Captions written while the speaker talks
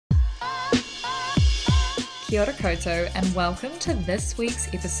Kia ora koutou, and welcome to this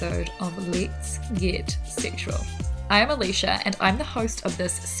week's episode of Let's Get Sexual. I am Alicia, and I'm the host of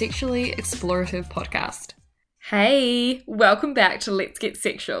this sexually explorative podcast. Hey, welcome back to Let's Get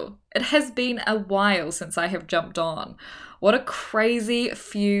Sexual. It has been a while since I have jumped on. What a crazy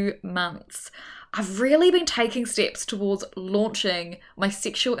few months. I've really been taking steps towards launching my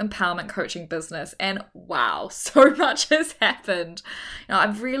sexual empowerment coaching business, and wow, so much has happened.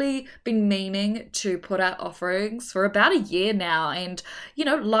 I've really been meaning to put out offerings for about a year now, and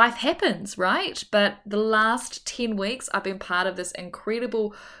life happens, right? But the last 10 weeks, I've been part of this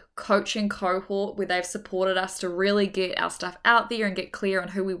incredible coaching cohort where they've supported us to really get our stuff out there and get clear on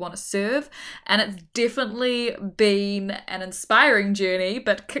who we want to serve. And it's definitely been an inspiring journey,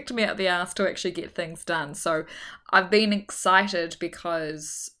 but kicked me up the ass to actually get things done. So I've been excited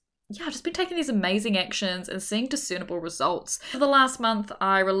because I've just been taking these amazing actions and seeing discernible results. For the last month,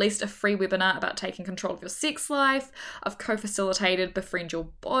 I released a free webinar about taking control of your sex life. I've co-facilitated Befriend Your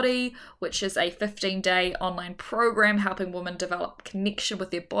Body, which is a 15-day online program helping women develop connection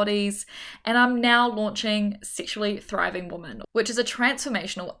with their bodies. And I'm now launching Sexually Thriving Woman, which is a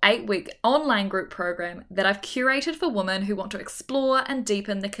transformational 8-week online group program that I've curated for women who want to explore and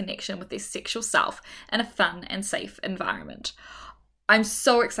deepen the connection with their sexual self in a fun and safe environment. I'm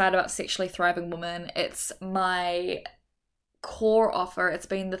so excited about Sexually Thriving Woman. It's my core offer. It's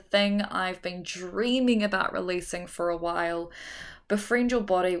been the thing I've been dreaming about releasing for a while. Befriend Your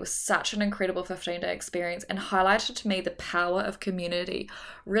Body was such an incredible 15-day experience and highlighted to me the power of community,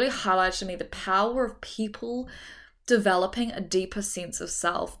 really highlighted to me the power of people developing a deeper sense of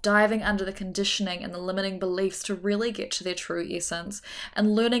self, diving under the conditioning and the limiting beliefs to really get to their true essence,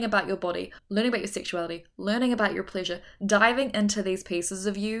 and learning about your body, learning about your sexuality, learning about your pleasure, diving into these pieces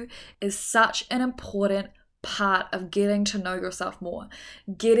of you is such an important part of getting to know yourself more,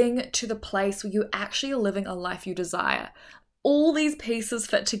 getting to the place where you actually are living a life you desire. All these pieces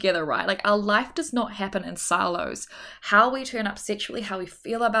fit together, right? Like, our life does not happen in silos. How we turn up sexually, how we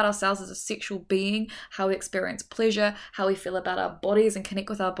feel about ourselves as a sexual being, how we experience pleasure, how we feel about our bodies and connect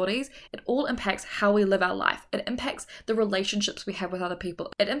with our bodies, it all impacts how we live our life. It impacts the relationships we have with other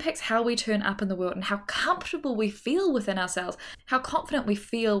people. It impacts how we turn up in the world and how comfortable we feel within ourselves, how confident we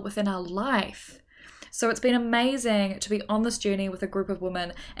feel within our life. So it's been amazing to be on this journey with a group of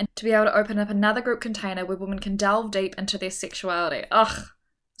women and to be able to open up another group container where women can delve deep into their sexuality. Ugh,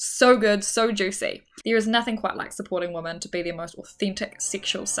 so good, so juicy. There is nothing quite like supporting women to be their most authentic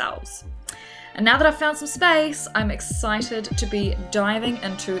sexual selves. And now that I've found some space, I'm excited to be diving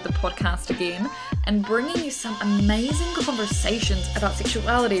into the podcast again and bringing you some amazing conversations about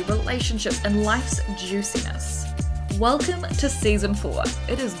sexuality, relationships, and life's juiciness. Welcome to season 4.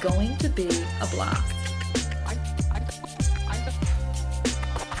 It is going to be a blast.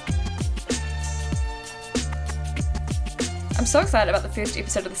 I'm so excited about the first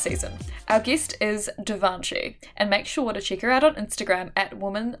episode of the season. Our guest is Devanshi, and make sure to check her out on Instagram at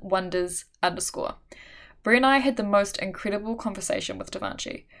womanwonders_. Brie and I had the most incredible conversation with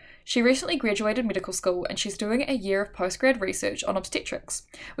Devanshi. She recently graduated medical school and she's doing a year of postgrad research on obstetrics,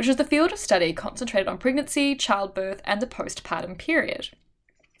 which is the field of study concentrated on pregnancy, childbirth, and the postpartum period.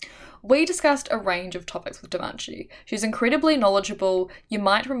 We discussed a range of topics with Devanshi. She's incredibly knowledgeable. You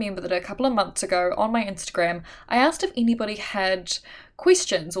might remember that a couple of months ago on my Instagram, I asked if anybody had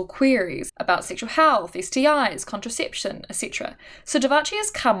questions or queries about sexual health, STIs, contraception, etc. So Devanshi has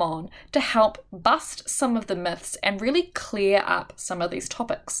come on to help bust some of the myths and really clear up some of these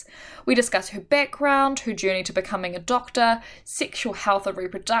topics. We discuss her background, her journey to becoming a doctor, sexual health and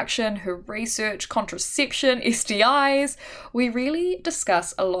reproduction, her research, contraception, STIs. We really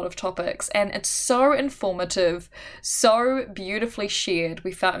discuss a lot of topics and it's so informative, so beautifully shared.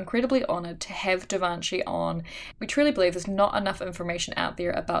 We felt incredibly honoured to have Devanshi on. We truly believe there's not enough information out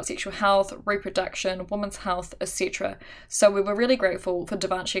there about sexual health, reproduction, women's health, etc. So we were really grateful for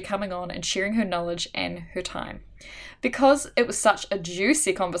Devanshi coming on and sharing her knowledge and her time. Because it was such a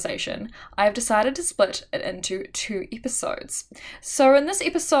juicy conversation, I have decided to split it into 2 episodes. So in this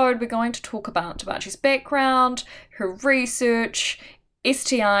episode, we're going to talk about Devanshi's background, her research,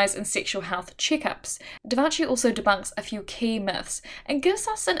 STIs and sexual health checkups. Devanshi also debunks a few key myths and gives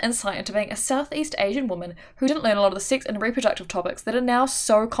us an insight into being a Southeast Asian woman who didn't learn a lot of the sex and reproductive topics that are now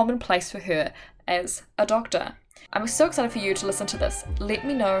so commonplace for her as a doctor. I'm so excited for you to listen to this. Let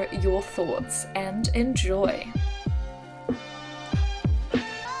me know your thoughts and enjoy.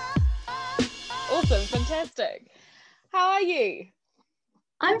 Awesome, fantastic. How are you?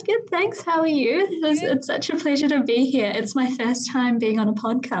 I'm good, thanks. How are you? It's such a pleasure to be here. It's my first time being on a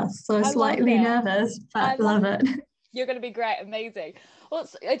podcast, so slightly nervous, but love it. You're going to be great, amazing. Well,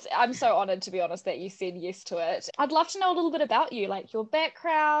 I'm so honoured, to be honest, that you said yes to it. I'd love to know a little bit about you, like your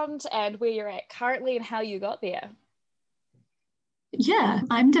background and where you're at currently and how you got there. Yeah,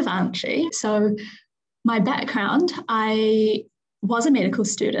 I'm Devanshi. So my background, I was a medical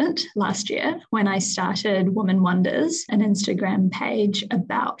student last year when I started Woman Wonders, an Instagram page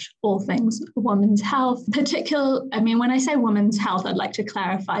about all things women's health. When I say women's health, I'd like to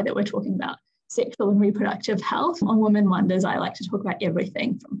clarify that we're talking about sexual and reproductive health. On Woman Wonders, I like to talk about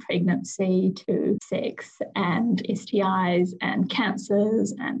everything from pregnancy to sex and STIs and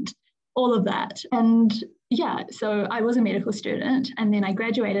cancers and all of that. And yeah, so I was a medical student and then I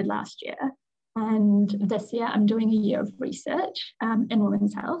graduated last year. And this year I'm doing a year of research in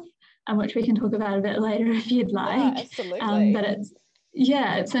women's health, which we can talk about a bit later if you'd like. Yeah, absolutely. But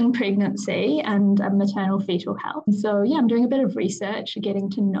it's in pregnancy and maternal fetal health. So yeah, I'm doing a bit of research, getting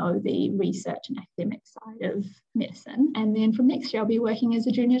to know the research and academic side of medicine. And then from next year, I'll be working as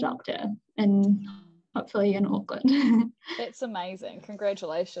a junior doctor and hopefully in Auckland. That's amazing.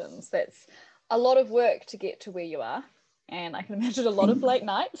 Congratulations. That's a lot of work to get to where you are. And I can imagine a lot of late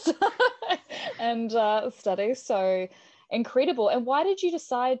nights and studies. So incredible. And why did you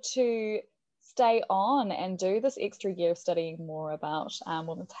decide to stay on and do this extra year of studying more about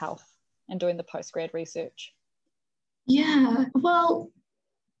women's health and doing the postgrad research? Yeah, well,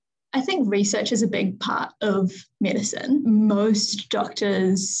 I think research is a big part of medicine. Most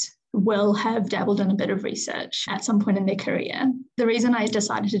doctors will have dabbled in a bit of research at some point in their career. The reason I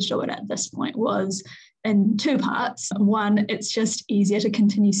decided to do it at this point was in two parts. One, it's just easier to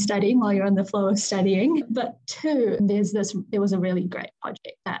continue studying while you're in the flow of studying. But two, there was a really great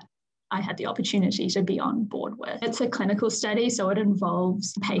project that I had the opportunity to be on board with. It's a clinical study, so it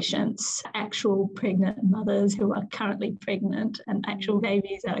involves patients, actual pregnant mothers who are currently pregnant and actual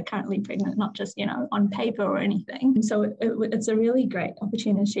babies that are currently pregnant, not just, on paper or anything. And so it's a really great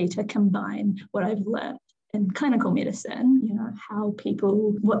opportunity to combine what I've learned in clinical medicine,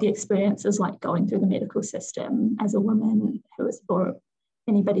 what the experience is like going through the medical system as a woman or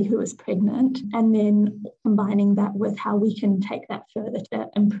anybody who is pregnant, and then combining that with how we can take that further to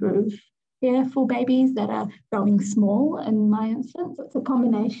improve care for babies that are growing small. In my instance, it's a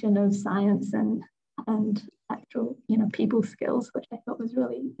combination of science and actual, people skills, which I thought was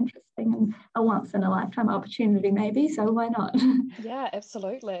really interesting and a once in a lifetime opportunity maybe, so why not? Yeah,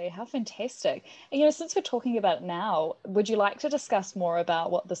 absolutely. How fantastic. And, since we're talking about it now, would you like to discuss more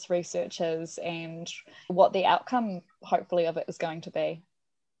about what this research is and what the outcome, hopefully, of it is going to be?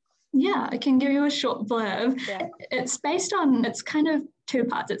 Yeah, I can give you a short blurb. Yeah. It's kind of two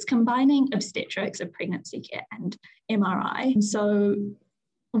parts. It's combining obstetrics of pregnancy care and MRI. And so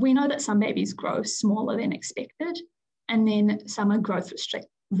we know that some babies grow smaller than expected, and then some are growth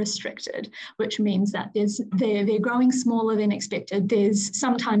restricted, which means that they're growing smaller than expected. There's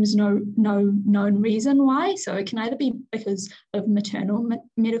sometimes no known reason why. So it can either be because of maternal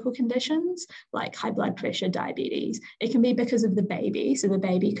medical conditions like high blood pressure, diabetes. It can be because of the baby. So the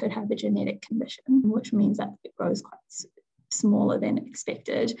baby could have a genetic condition, which means that it grows quite smaller than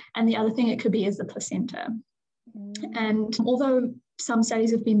expected. And the other thing it could be is the placenta. And although some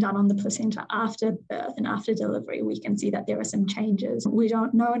studies have been done on the placenta after birth and after delivery, we can see that there are some changes. We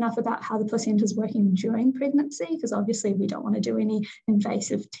don't know enough about how the placenta is working during pregnancy, because obviously we don't want to do any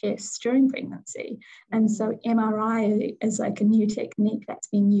invasive tests during pregnancy. And so MRI is like a new technique that's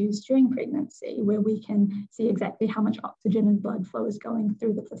being used during pregnancy, where we can see exactly how much oxygen and blood flow is going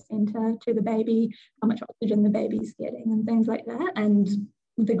through the placenta to the baby, how much oxygen the baby's getting and things like that. And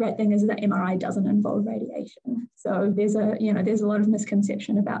the great thing is that MRI doesn't involve radiation. So there's a lot of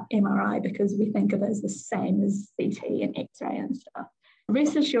misconception about MRI because we think of it as the same as CT and X-ray and stuff.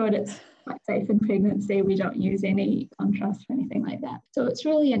 Rest assured, it's quite safe in pregnancy. We don't use any contrast or anything like that. So it's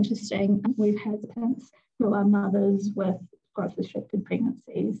really interesting. We've had parents who are mothers with growth restricted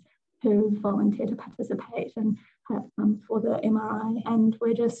pregnancies who volunteer to participate and for the MRI, and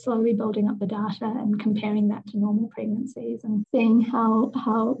we're just slowly building up the data and comparing that to normal pregnancies and seeing how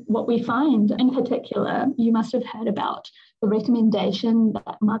what we find. In particular, you must have heard about the recommendation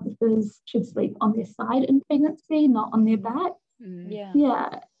that mothers should sleep on their side in pregnancy, not on their back.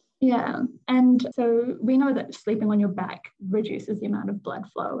 Yeah. And so we know that sleeping on your back reduces the amount of blood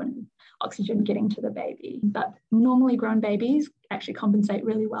flow and oxygen getting to the baby. But normally grown babies actually compensate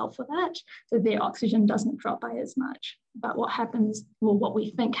really well for that. So their oxygen doesn't drop by as much. But what we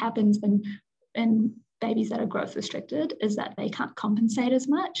think happens in babies that are growth restricted is that they can't compensate as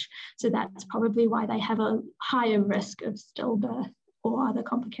much. So that's probably why they have a higher risk of stillbirth or other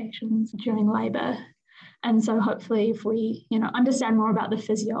complications during labour. And so hopefully if we, understand more about the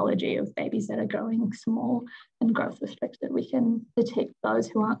physiology of babies that are growing small and growth restricted, we can detect those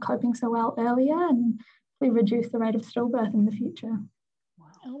who aren't coping so well earlier and we reduce the rate of stillbirth in the future. Wow.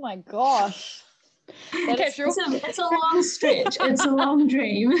 Oh my gosh. It's a long stretch. It's a long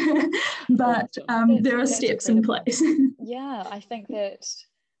dream, but there are steps incredible. In place. Yeah, I think that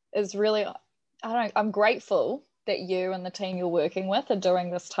is really, I'm grateful that you and the team you're working with are doing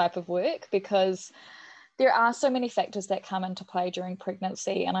this type of work, because there are so many factors that come into play during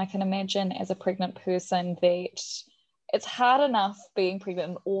pregnancy. And I can imagine as a pregnant person that it's hard enough being pregnant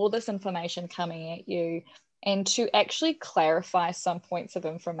and all this information coming at you, and to actually clarify some points of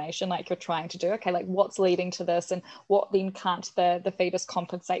information like you're trying to do, okay, like what's leading to this and what then can't the fetus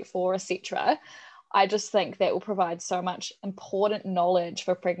compensate for, etc. I just think that will provide so much important knowledge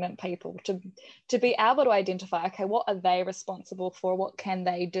for pregnant people to be able to identify, okay, what are they responsible for, what can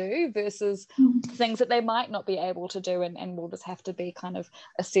they do, versus things that they might not be able to do and will just have to be kind of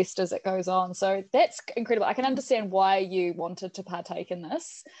assessed as it goes on. So that's incredible. I can understand why you wanted to partake in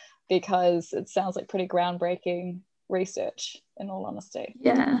this, because it sounds like pretty groundbreaking research, in all honesty.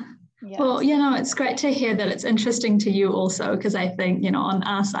 Yeah. Well, it's great to hear that it's interesting to you also, because I think, on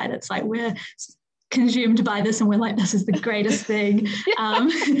our side, it's like we're consumed by this and we're like, this is the greatest thing.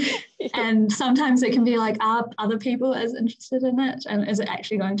 And sometimes it can be like, are other people as interested in it? And is it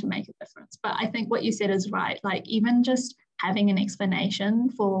actually going to make a difference? But I think what you said is right. Like even just having an explanation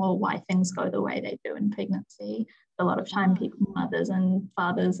for why things go the way they do in pregnancy, a lot of time people, mothers and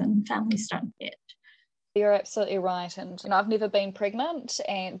fathers and families don't get. You're absolutely right. And I've never been pregnant,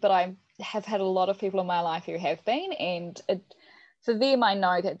 but I have had a lot of people in my life who have been, and for them, I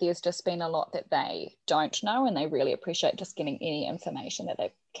know that there's just been a lot that they don't know, and they really appreciate just getting any information that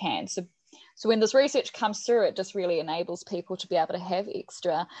they can. So when this research comes through, it just really enables people to be able to have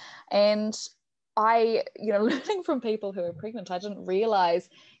extra. And I, learning from people who are pregnant, I didn't realize,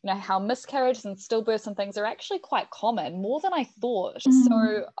 how miscarriages and stillbirths and things are actually quite common, more than I thought.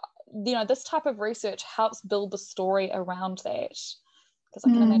 So, this type of research helps build the story around that, because I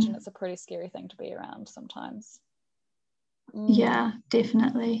can imagine it's a pretty scary thing to be around sometimes. Yeah,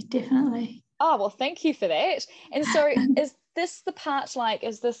 definitely. Oh, well, thank you for that. And so is this the part,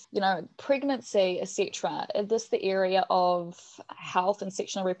 is this, pregnancy, etc., is this the area of health and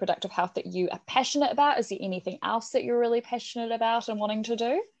sexual and reproductive health that you are passionate about? Is there anything else that you're really passionate about and wanting to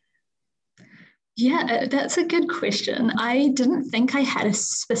do? Yeah, that's a good question. I didn't think I had a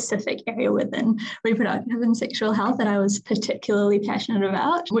specific area within reproductive and sexual health that I was particularly passionate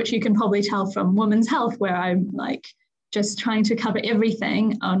about, which you can probably tell from women's health, where I'm just trying to cover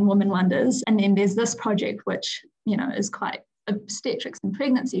everything on Women Wonders. And then there's this project, which, is quite obstetrics and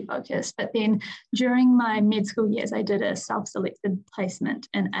pregnancy focused. But then during my med school years, I did a self-selected placement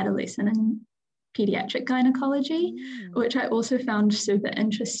in adolescent and pediatric gynecology, which I also found super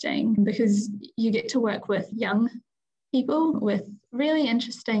interesting, because you get to work with young people with really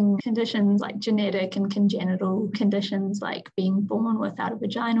interesting conditions like genetic and congenital conditions, like being born without a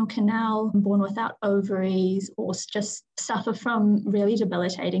vaginal canal, born without ovaries, or just suffer from really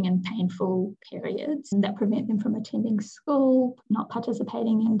debilitating and painful periods that prevent them from attending school, not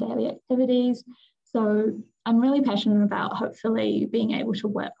participating in daily activities. So I'm really passionate about hopefully being able to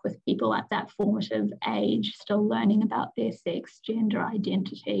work with people at that formative age, still learning about their sex, gender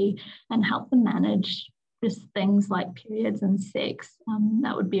identity, and help them manage just things like periods and sex.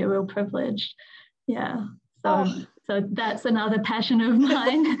 That would be a real privilege. Yeah. So that's another passion of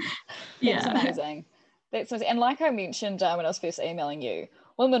mine. That's amazing. That's amazing. And like I mentioned when I was first emailing you,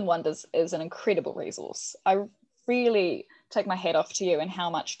 Women Wonders is an incredible resource. I really take my hat off to you and how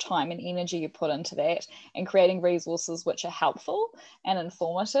much time and energy you put into that, and creating resources which are helpful and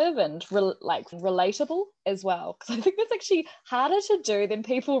informative and relatable as well, because I think that's actually harder to do than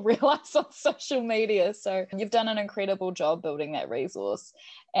people realize on social media. So you've done an incredible job building that resource,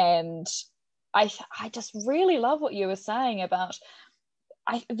 and I just really love what you were saying about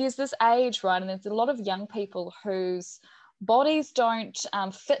there's this age, right, and there's a lot of young people whose bodies don't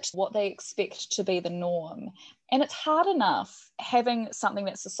fit what they expect to be the norm. And it's hard enough having something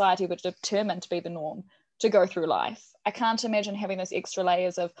that society would determine to be the norm to go through life. I can't imagine having those extra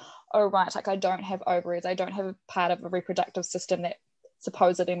layers of, oh, right, I don't have ovaries, I don't have a part of a reproductive system that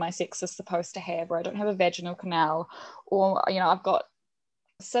supposedly my sex is supposed to have, or I don't have a vaginal canal, or, I've got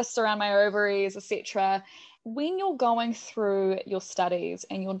cysts around my ovaries, etc. When you're going through your studies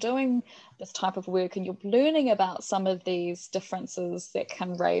and you're doing this type of work and you're learning about some of these differences that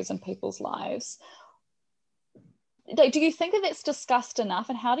can raise in people's lives, do you think that that's discussed enough?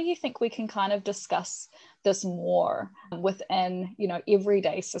 And how do you think we can kind of discuss this more within,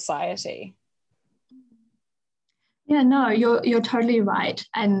 everyday society? Yeah, no, you're totally right.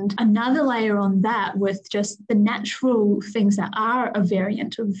 And another layer on that with just the natural things that are a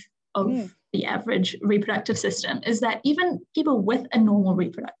variant of the average reproductive system is that even people with a normal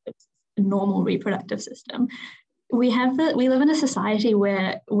reproductive system, we live in a society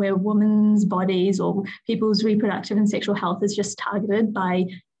where women's bodies or people's reproductive and sexual health is just targeted by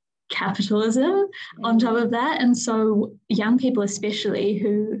capitalism on top of that. And so young people especially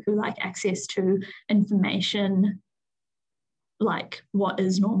who like access to information like what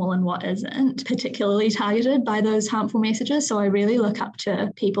is normal and what isn't, particularly targeted by those harmful messages. So I really look up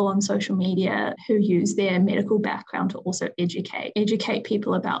to people on social media who use their medical background to also educate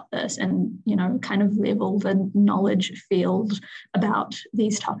people about this and, you know, kind of level the knowledge field about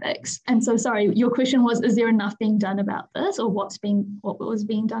these topics. And so, sorry, your question was, is there enough being done about this, or what was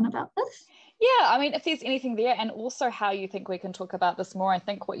being done about this? Yeah, I mean, if there's anything there, and also how you think we can talk about this more. I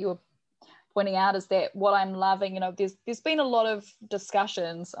think what you were pointing out is that what I'm loving, you know, there's been a lot of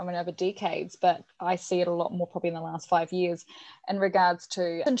discussions, I mean, over decades, but I see it a lot more probably in the last 5 years in regards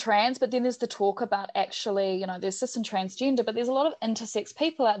to cis and trans. But then there's the talk about actually, you know, there's cis and transgender, but there's a lot of intersex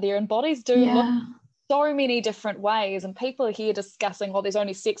people out there, and bodies do look so many different ways. And people are here discussing, well, there's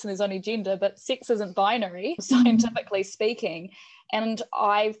only sex and there's only gender, but sex isn't binary, scientifically speaking. And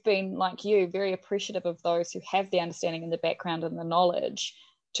I've been, like you, very appreciative of those who have the understanding and the background and the knowledge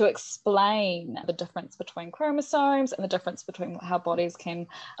to explain the difference between chromosomes and the difference between how bodies can,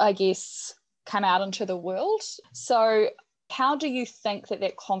 I guess, come out into the world. So how do you think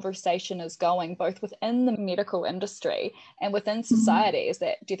that conversation is going, both within the medical industry and within society?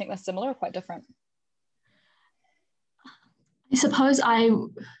 Do you think they're similar or quite different? I suppose I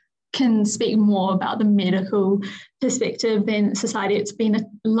can speak more about the medical perspective than society. It's been a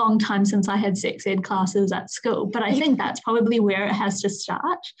long time since I had sex ed classes at school, but I think that's probably where it has to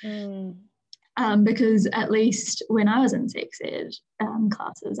start. Because at least when I was in sex ed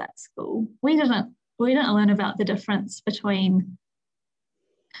classes at school, we didn't learn about the difference between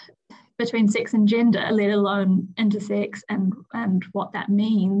sex and gender, let alone intersex and what that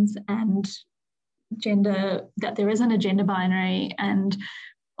means, and gender, that there isn't a gender binary, and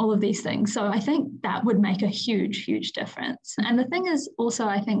all of these things. So I think that would make a huge, huge difference. And the thing is also,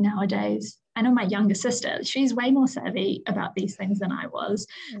 I think nowadays, I know my younger sister, she's way more savvy about these things than I was.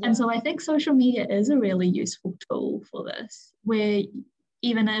 Yeah. And so I think social media is a really useful tool for this, where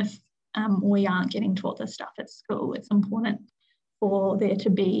even if we aren't getting taught this stuff at school, it's important for there to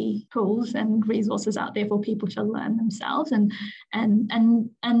be tools and resources out there for people to learn themselves. And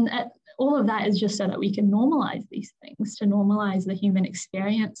all of that is just so that we can normalize these things, to normalize the human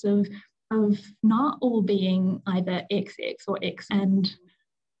experience of not all being either XX or X and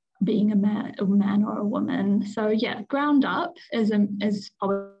being a man or a woman. So yeah, ground up is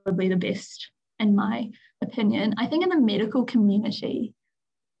probably the best in my opinion. I think in the medical community,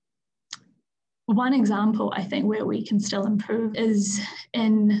 one example I think where we can still improve is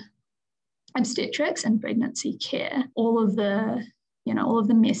in obstetrics and pregnancy care. All of the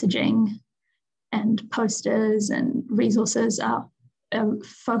messaging and posters and resources are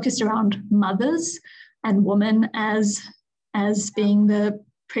focused around mothers and women as being the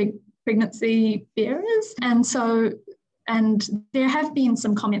pregnancy bearers. And there have been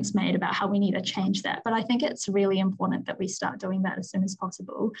some comments made about how we need to change that, but I think it's really important that we start doing that as soon as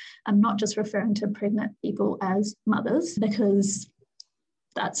possible. I'm not just referring to pregnant people as mothers, because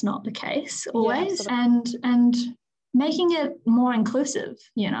that's not the case always. Yeah, and making it more inclusive,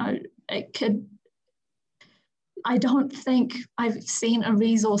 I don't think I've seen a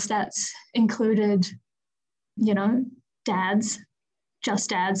resource that's included, dads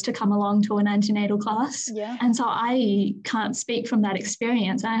to come along to an antenatal class. Yeah. And so I can't speak from that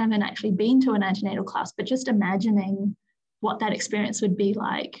experience. I haven't actually been to an antenatal class, but just imagining what that experience would be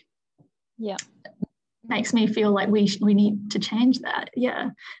like. Yeah. Makes me feel like we need to change that. Yeah.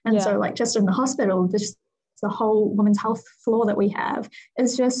 And so like just in the hospital, the whole women's health floor that we have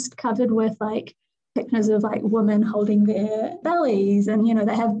is just covered with like pictures of like women holding their bellies, and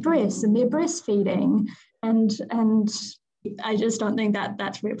they have breasts and they're breastfeeding, and I just don't think that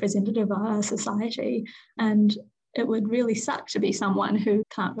that's representative of our society. And it would really suck to be someone who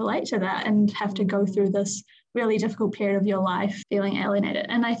can't relate to that and have to go through this really difficult period of your life feeling alienated.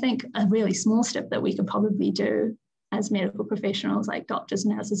 And I think a really small step that we could probably do as medical professionals, like doctors,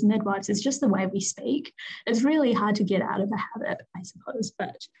 nurses, midwives, is just the way we speak. It's really hard to get out of the habit, I suppose,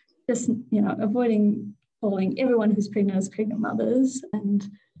 but just, avoiding calling everyone who's pregnant as pregnant mothers, and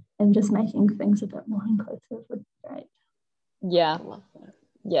just making things a bit more inclusive would be great. Yeah.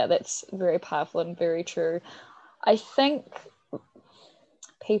 Yeah, that's very powerful and very true. I think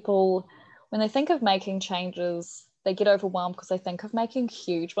people, when they think of making changes they get overwhelmed because they think of making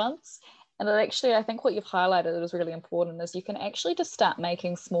huge ones. And actually, I think what you've highlighted is really important, is you can actually just start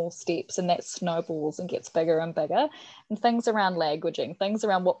making small steps, and that snowballs and gets bigger and bigger. And things around languaging, things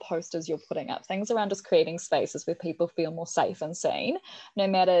around what posters you're putting up, things around just creating spaces where people feel more safe and seen, no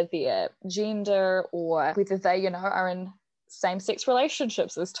matter their gender or whether they, are in same-sex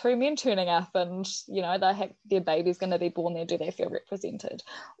relationships. There's two men turning up and their baby's going to be born there. Do they feel represented?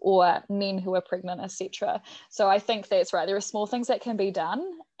 Or men who are pregnant, etc. So I think that's right. There are small things that can be done,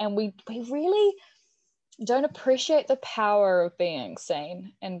 and we really don't appreciate the power of being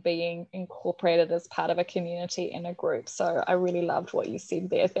seen and being incorporated as part of a community and a group. So I really loved what you said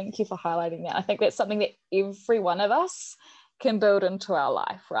there. Thank you for highlighting that. I think that's something that every one of us can build into our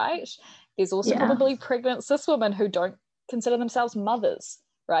life, right? There's also probably pregnant cis women who don't consider themselves mothers,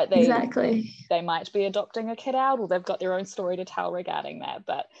 right? Exactly. They might be adopting a kid out, or they've got their own story to tell regarding that.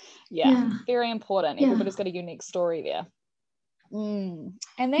 But very important. Everybody's got a unique story there. And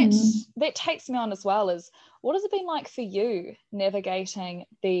that takes me on as well, is what has it been like for you navigating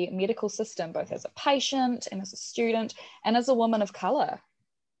the medical system, both as a patient and as a student and as a woman of colour?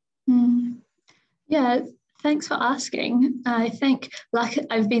 Thanks for asking. I think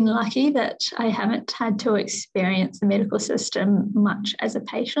I've been lucky that I haven't had to experience the medical system much as a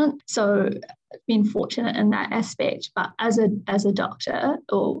patient. So I've been fortunate in that aspect. But as a doctor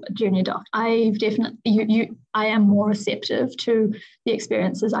or a junior doctor, I've definitely I am more receptive to the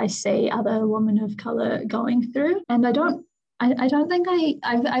experiences I see other women of colour going through. And I don't think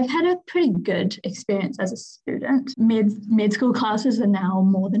I've had a pretty good experience as a student. Med school classes are now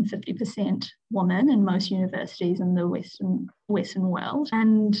more than 50% women in most universities in the Western world.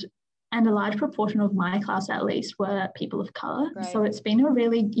 And a large proportion of my class, at least, were people of colour. Right. So it's been a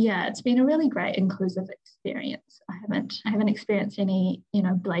really great inclusive experience. I haven't experienced any,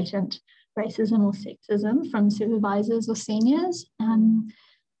 blatant racism or sexism from supervisors or seniors.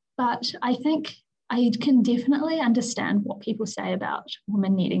 But I think I can definitely understand what people say about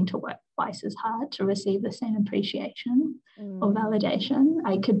women needing to work twice as hard to receive the same appreciation or validation.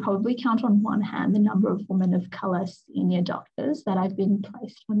 I could probably count on one hand the number of women of colour senior doctors that I've been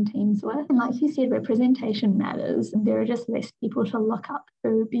placed on teams with. And like you said, representation matters, and there are just less people to look up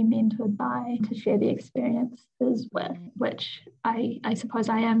to, be mentored by, to share the experiences with, which I suppose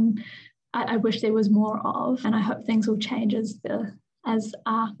I wish there was more of, and I hope things will change as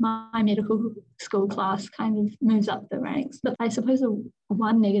my medical school class kind of moves up the ranks. But I suppose the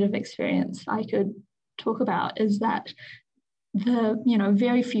one negative experience I could talk about is that the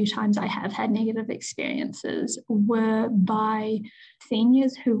very few times I have had negative experiences were by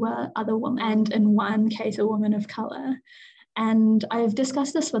seniors who were other women, and in one case a woman of colour. And I've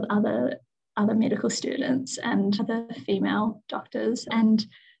discussed this with other medical students and other female doctors, and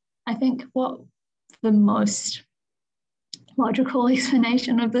I think what the most logical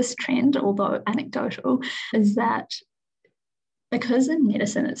explanation of this trend, although anecdotal, is that because in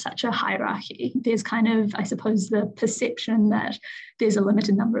medicine it's such a hierarchy, there's kind of, I suppose, the perception that there's a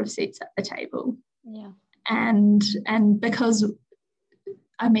limited number of seats at the table. Yeah. And because,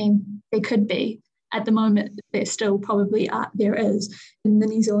 there could be, at the moment, there still probably there is. In the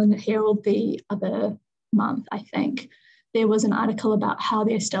New Zealand Herald the other month, I think, there was an article about how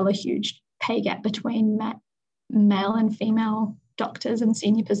there's still a huge pay gap between male and female doctors in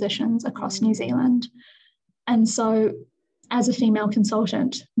senior positions across New Zealand. And so as a female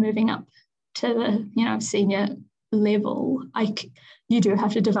consultant moving up to the senior level, you do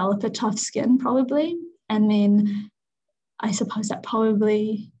have to develop a tough skin probably, and then I suppose that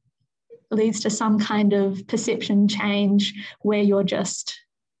probably leads to some kind of perception change where you're just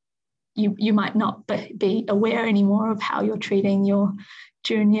you might not be aware anymore of how you're treating your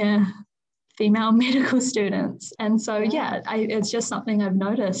junior female medical students. And so it's just something I've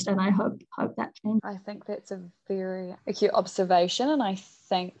noticed, and I hope that changes. I think that's a very acute observation, and I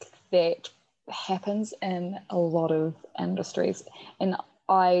think that happens in a lot of industries, and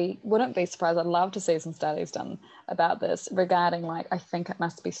I wouldn't be surprised. I'd love to see some studies done about this regarding, I think it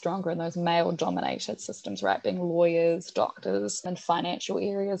must be stronger in those male dominated systems, right, being lawyers, doctors, and financial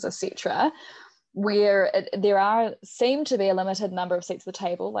areas, etc., where there seem to be a limited number of seats at the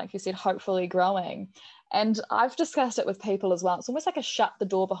table, like you said, hopefully growing. And I've discussed it with people as well. It's almost like a shut the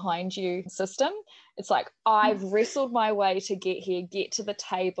door behind you system. It's like, I've wrestled my way to get here, get to the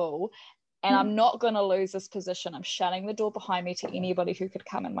table, and I'm not going to lose this position. I'm shutting the door behind me to anybody who could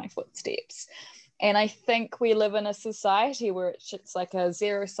come in my footsteps. And I think we live in a society where it's like a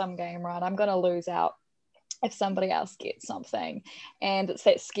zero-sum game, right? I'm going to lose out if somebody else gets something, and it's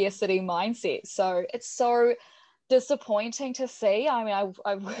that scarcity mindset. So it's so disappointing to see. I mean,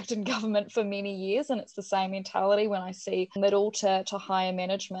 I've worked in government for many years, and it's the same mentality when I see middle to higher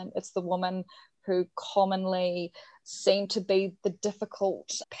management. It's the woman who commonly seem to be the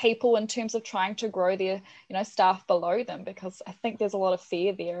difficult people in terms of trying to grow their, staff below them, because I think there's a lot of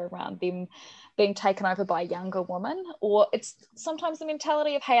fear there around them being taken over by a younger woman. Or it's sometimes the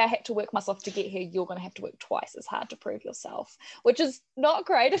mentality of, hey, I had to work myself to get here, you're going to have to work twice as hard to prove yourself, which is not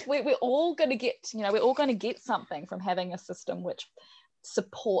great. If we're all going to get, we're all going to get something from having a system which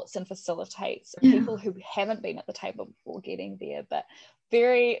supports and facilitates people who haven't been at the table before getting there. But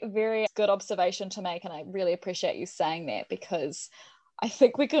very, very good observation to make, and I really appreciate you saying that, because I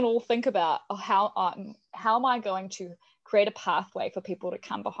think we can all think about how am I going to create a pathway for people to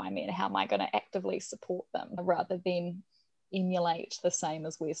come behind me, and how am I going to actively support them rather than emulate the same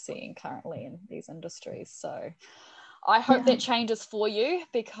as we're seeing currently in these industries. So I hope that changes for you,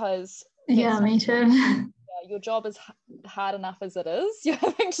 because me too. Your job is hard enough as it is. You're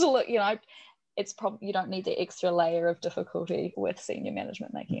having to look, it's probably, you don't need the extra layer of difficulty with senior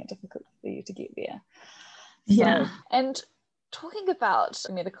management making it difficult for you to get there. And talking about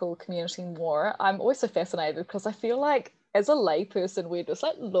the medical community more, I'm also fascinated, because I feel like as a layperson, we're just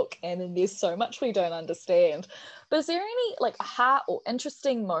like, look, and there's so much we don't understand. But is there any like aha or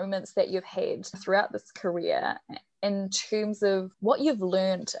interesting moments that you've had throughout this career in terms of what you've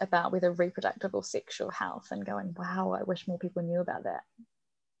learned about whether reproductive or sexual health, and going, wow, I wish more people knew about that?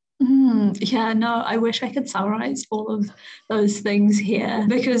 I wish I could summarize all of those things here,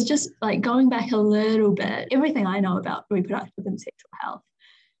 because just like going back a little bit, everything I know about reproductive and sexual health,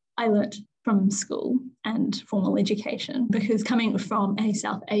 I learnt from school and formal education, because coming from a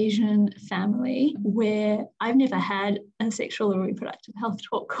South Asian family where I've never had a sexual or reproductive health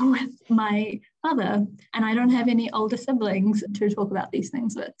talk with my mother, and I don't have any older siblings to talk about these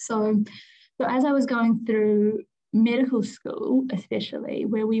things with. So as I was going through medical school, especially,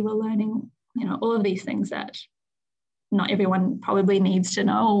 where we were learning, all of these things that not everyone probably needs to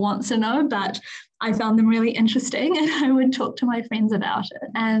know or wants to know, but I found them really interesting, and I would talk to my friends about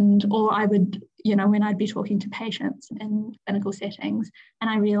it. Or I would, when I'd be talking to patients in clinical settings, and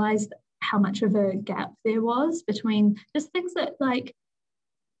I realized how much of a gap there was between just things that like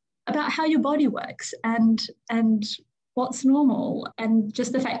about how your body works and what's normal, and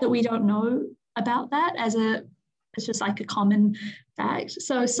just the fact that we don't know about that it's just like a common fact.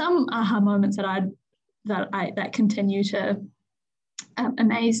 So some aha moments that continue to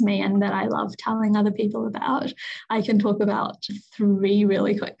amaze me and that I love telling other people about. I can talk about 3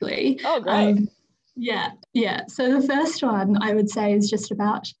 really quickly. Oh, great. So the first one I would say is just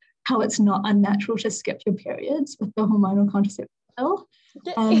about how it's not unnatural to skip your periods with the hormonal contraceptive pill.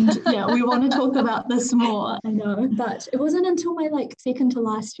 And we want to talk about this more, I know, but it wasn't until my second to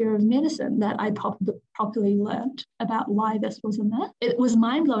last year of medicine that I properly learned about why this was a myth. It was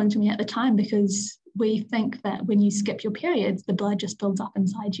mind-blowing to me at the time, because we think that when you skip your periods, the blood just builds up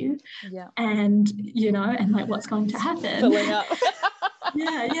inside you, and what's going to happen? Filling up.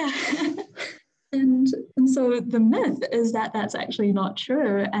 And so the myth is that that's actually not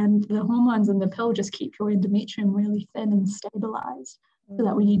true, and the hormones in the pill just keep your endometrium really thin and stabilized, so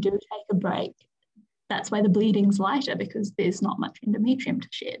that when you do take a break, that's why the bleeding's lighter, because there's not much endometrium to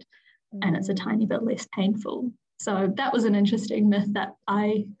shed, and it's a tiny bit less painful. So that was an interesting myth that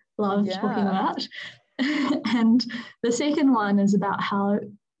I love talking about. And the second one is about how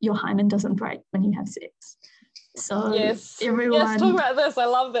your hymen doesn't break when you have sex. So everyone, talk about this. I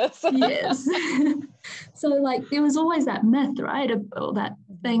love this. Yes. So there was always that myth, right? Or that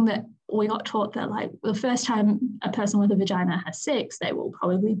thing that we got taught that the first time a person with a vagina has sex, they will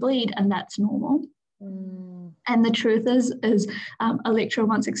probably bleed, and that's normal. And the truth is Electra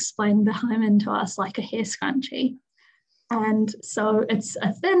once explained the hymen to us like a hair scrunchie. And so it's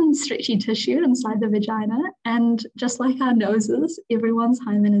a thin, stretchy tissue inside the vagina. And just like our noses, everyone's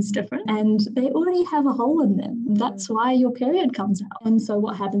hymen is different, and they already have a hole in them. That's why your period comes out. And so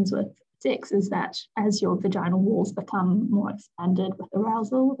what happens with sex is that as your vaginal walls become more expanded with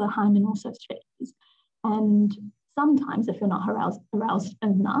arousal, the hymen also stretches. And sometimes if you're not aroused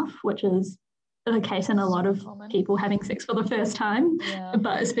enough, which is the case in a lot of people having sex for the first time,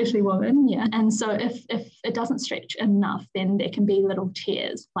 but especially women, and so if it doesn't stretch enough, then there can be little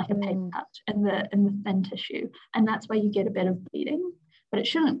tears, like a paper cut in the thin tissue, and that's where you get a bit of bleeding. But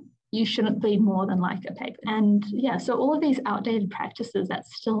you shouldn't bleed more than like a paper. And so all of these outdated practices that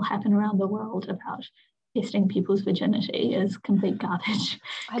still happen around the world about testing people's virginity is complete garbage,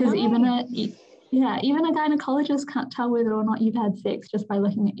 because even a gynecologist can't tell whether or not you've had sex just by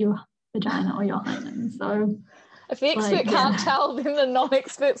looking at your vagina or your hymen. So if the expert can't tell, then the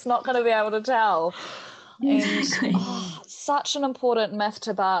non-expert's not going to be able to tell. Exactly. And such an important myth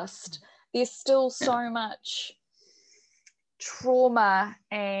to bust. There's still so much trauma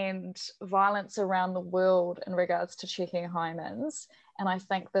and violence around the world in regards to checking hymens, and I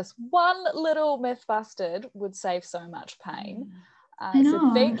think this one little myth busted would save so much pain.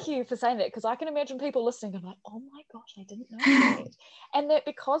 So thank you for saying that, because I can imagine people listening and like, oh my gosh, I didn't know that. And that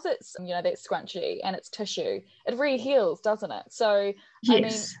because it's, you know, that scrunchy and it's tissue, it really heals, doesn't it? So yes. I mean,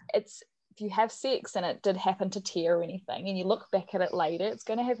 it's, if you have sex and it did happen to tear or anything and you look back at it later, it's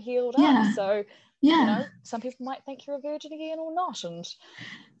going to have healed up. So you know, some people might think you're a virgin again or not, and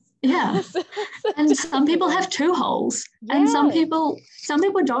and some people have 2 holes, and some people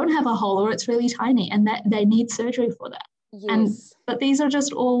don't have a hole, or it's really tiny, and that they need surgery for that. But these are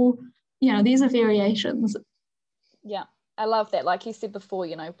just all, you know, these are variations. I love that. Like you said before,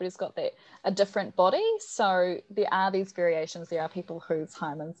 you know, everybody's got a different body, so there are these variations. There are people whose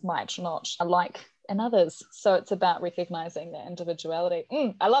hymens might not like and others, so it's about recognizing their individuality.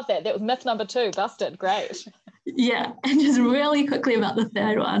 I love that. That was myth number 2 busted. Great. And just really quickly about the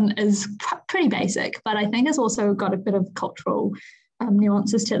third one is pretty basic, but I think it's also got a bit of cultural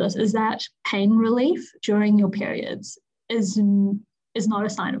nuances to this, is that pain relief during your periods is not a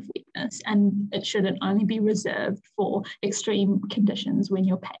sign of weakness, and it shouldn't only be reserved for extreme conditions when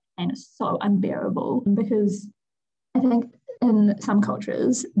your pain is so unbearable. Because I think in some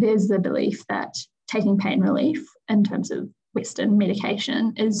cultures there's the belief that taking pain relief in terms of Western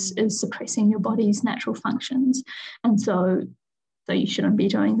medication is suppressing your body's natural functions, and so you shouldn't be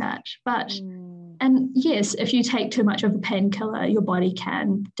doing that. But and yes, if you take too much of a painkiller, your body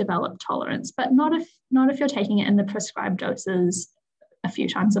can develop tolerance, but not if you're taking it in the prescribed doses a few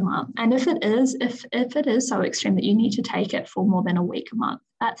times a month. And if it is so extreme that you need to take it for more than a week a month,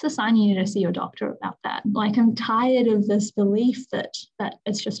 that's a sign you need to see your doctor about that. Like, I'm tired of this belief that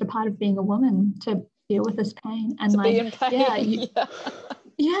it's just a part of being a woman to deal with this pain. And be in pain.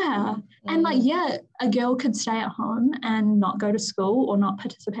 And a girl could stay at home and not go to school or not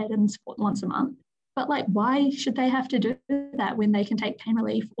participate in sport once a month. But like, why should they have to do that when they can take pain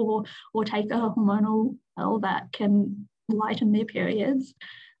relief or take a hormonal pill that can lighten their periods?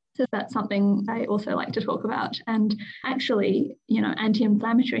 So that's something I also like to talk about. And actually, you know,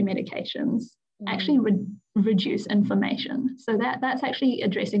 anti-inflammatory medications actually reduce inflammation. So that's actually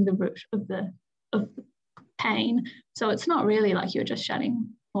addressing the root of the pain. So it's not really like you're just shutting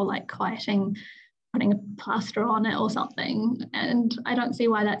or like quieting, putting a plaster on it or something. And I don't see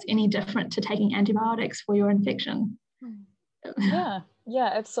why that's any different to taking antibiotics for your infection.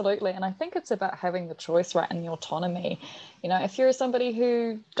 Yeah, absolutely. And I think it's about having the choice, right, and the autonomy. You know, if you're somebody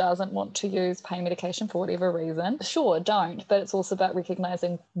who doesn't want to use pain medication for whatever reason, sure, don't. But it's also about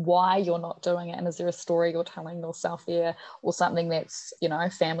recognizing why you're not doing it. And is there a story you're telling yourself there, or something that's, you know,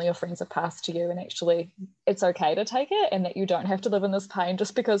 family or friends have passed to you, and actually it's okay to take it, and that you don't have to live in this pain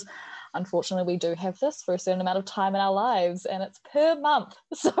just because, unfortunately, we do have this for a certain amount of time in our lives, and it's per month.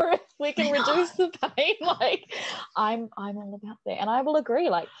 So if we can reduce the pain, like, I'm all about that. And I will agree,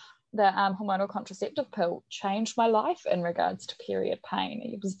 like, the hormonal contraceptive pill changed my life in regards to period pain.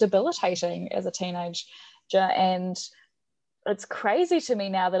 It was debilitating as a teenager, and it's crazy to me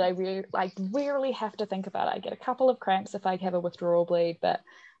now that I rarely have to think about it. I get a couple of cramps if I have a withdrawal bleed, but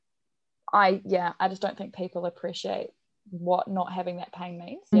I just don't think people appreciate what not having that pain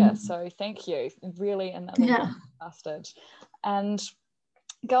means. So thank you, really, another busted. And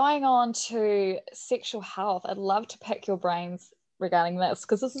going on to sexual health, I'd love to pick your brains regarding this,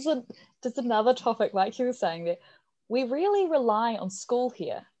 because this is just another topic, like you were saying, that we really rely on school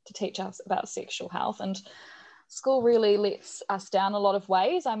here to teach us about sexual health, and school really lets us down a lot of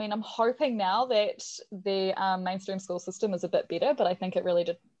ways. I mean, I'm hoping now that the mainstream school system is a bit better, but I think it really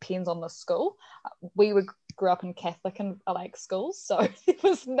depends on the school. We grew up in Catholic and like schools, so it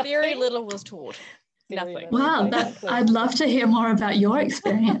was very little was taught. Nothing. Wow, I'd love to hear more about your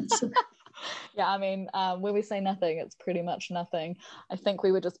experience. Yeah, I mean, when we say nothing, it's pretty much nothing. I think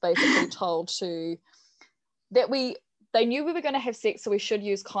we were just basically told they knew we were going to have sex, so we should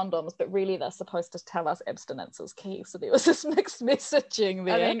use condoms, but really they're supposed to tell us abstinence is key. So there was this mixed messaging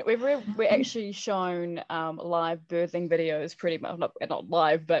there. I mean, we're actually shown live birthing videos, pretty much, not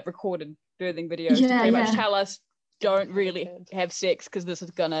live, but recorded birthing videos to pretty much tell us, don't really have sex because this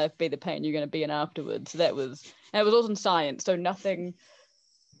is going to be the pain you're going to be in afterwards. So it was all in science, so nothing.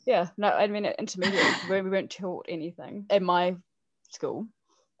 I mean, at intermediate, we weren't taught anything at my school.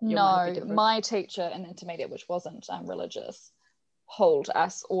 No, my teacher in intermediate, which wasn't religious, pulled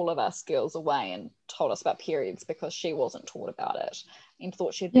all of us girls away and told us about periods because she wasn't taught about it and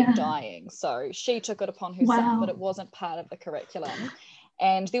thought she'd been dying. So she took it upon herself, but it wasn't part of the curriculum.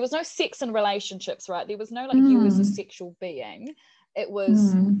 And there was no sex in relationships, right? There was no like you as a sexual being. It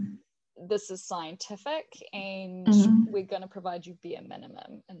was this is scientific, and we're going to provide you bare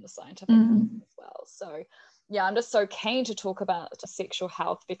minimum in the scientific as well. So yeah, I'm just so keen to talk about sexual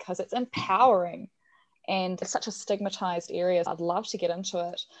health because it's empowering and it's such a stigmatized area. I'd love to get into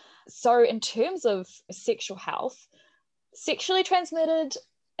it. So in terms of sexual health, sexually transmitted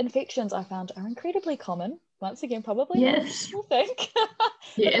infections I found are incredibly common. Once again, probably yes. people think.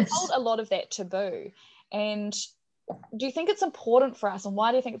 Yes. But it hold a lot of that taboo. And do you think it's important for us, and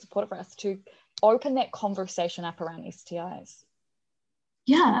why do you think it's important for us to open that conversation up around STIs?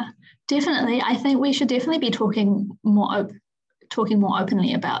 Yeah, definitely. I think we should definitely be talking more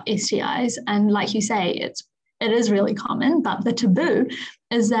openly about STIs. And like you say, it is really common, but the taboo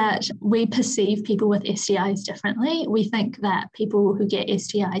is that we perceive people with STIs differently. We think that people who get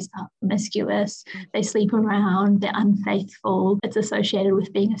STIs are promiscuous, they sleep around, they're unfaithful, it's associated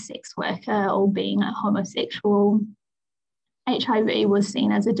with being a sex worker or being a homosexual. HIV was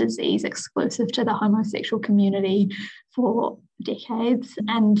seen as a disease exclusive to the homosexual community for decades.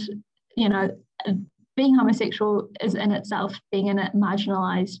 And, you know, being homosexual is in itself being in a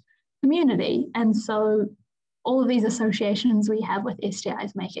marginalized community. And so all of these associations we have with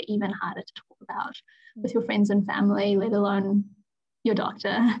STIs make it even harder to talk about with your friends and family, let alone your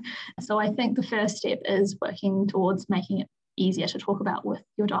doctor. So I think the first step is working towards making it easier to talk about with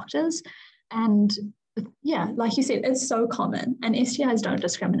your doctors. And yeah, like you said, it's so common, and STIs don't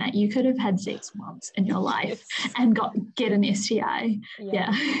discriminate. You could have had sex once in your life and get an STI.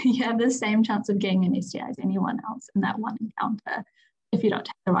 Yeah. You have the same chance of getting an STI as anyone else in that one encounter if you don't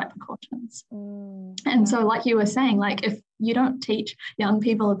take the right precautions. And so like you were saying, like if you don't teach young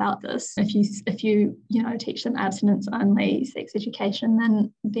people about this, if you teach them abstinence only sex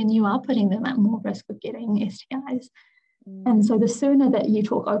education, then you are putting them at more risk of getting STIs. And so the sooner that you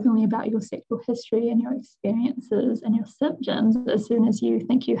talk openly about your sexual history and your experiences and your symptoms, as soon as you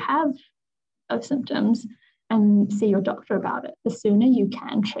think you have those symptoms and see your doctor about it, the sooner you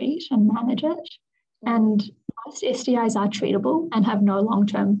can treat and manage it. And most STIs are treatable and have no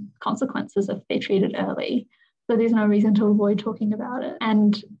long-term consequences if they're treated early. So there's no reason to avoid talking about it.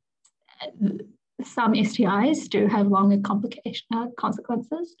 And some STIs do have longer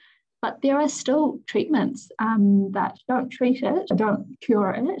consequences, but there are still treatments that don't treat it, don't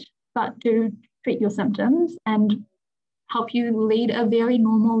cure it, but do treat your symptoms and help you lead a very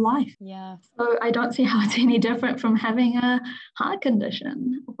normal life. Yeah. So I don't see how it's any different from having a heart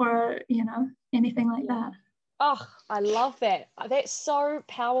condition or, anything like that. Oh, I love that. That's so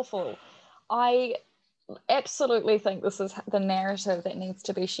powerful. I absolutely think this is the narrative that needs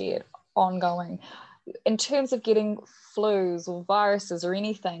to be shared ongoing. In terms of getting flus or viruses or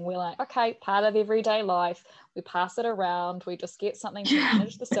anything, we're like, okay, part of everyday life, we pass it around, we just get something to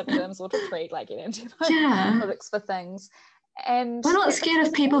manage the symptoms or to treat, like get antibiotics for things. And we're not scared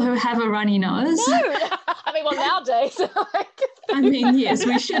of people who have a runny nose. No, I mean, well, nowadays, yes,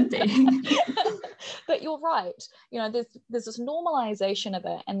 we should be. But you're right. There's this normalization of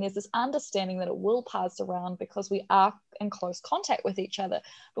it, and there's this understanding that it will pass around because we are in close contact with each other.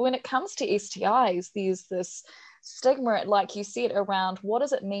 But when it comes to STIs, there's this stigma, like you said, around what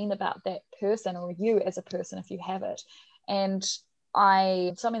does it mean about that person or you as a person if you have it. And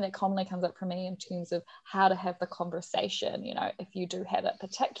something that commonly comes up for me in terms of how to have the conversation, if you do have it,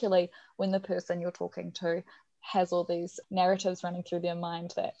 particularly when the person you're talking to has all these narratives running through their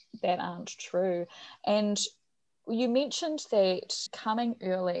mind that aren't true. And you mentioned that coming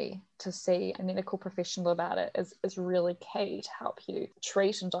early to see a medical professional about it is really key to help you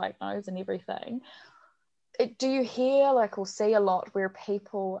treat and diagnose and everything. Do you hear or see a lot where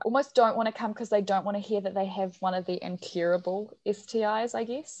people almost don't want to come because they don't want to hear that they have one of the incurable STIs, I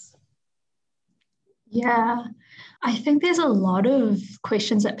guess? Yeah, I think there's a lot of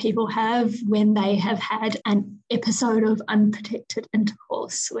questions that people have when they have had an episode of unprotected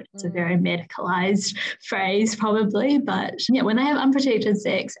intercourse, which is a very medicalized phrase probably, but yeah, when they have unprotected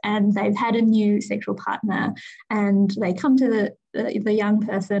sex and they've had a new sexual partner and they come to the young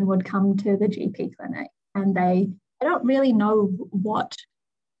person would come to the GP clinic and they don't really know what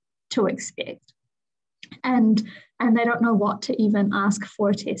to expect. And they don't know what to even ask for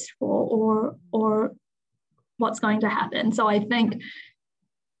a test for or what's going to happen. So I think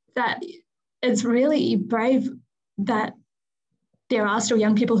that it's really brave that there are still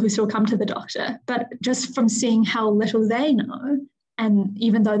young people who still come to the doctor, but just from seeing how little they know, and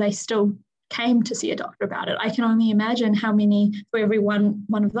even though they still came to see a doctor about it, I can only imagine how many, for every one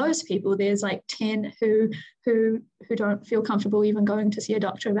of those people, there's 10 who don't feel comfortable even going to see a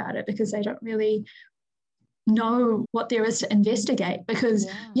doctor about it because they don't really know what there is to investigate, because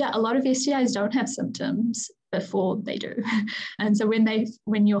a lot of STIs don't have symptoms before they do. And so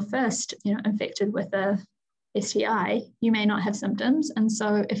when you're first, infected with a STI, you may not have symptoms. And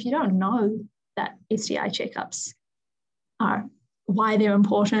so if you don't know that STI checkups are, why they're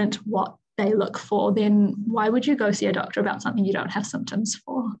important, what they look for, then why would you go see a doctor about something you don't have symptoms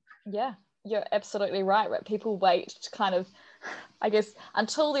for? Yeah, you're absolutely right. People wait to kind of, I guess,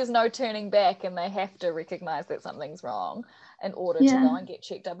 until there's no turning back and they have to recognize that something's wrong in order to go and get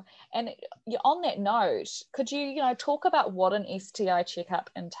checked up. And on that note, could you, talk about what an STI checkup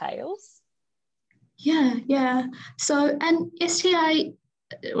entails? Yeah. So an STI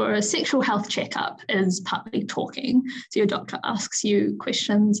or a sexual health checkup is partly talking. So your doctor asks you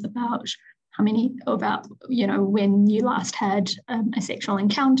questions about when you last had a sexual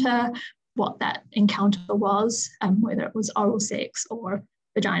encounter, what that encounter was, whether it was oral sex or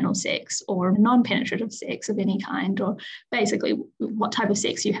vaginal sex or non-penetrative sex of any kind, or basically what type of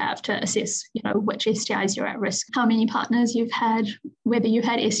sex you have to assess, which STIs you're at risk, how many partners you've had, whether you've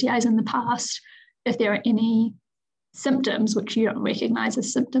had STIs in the past, if there are any symptoms which you don't recognize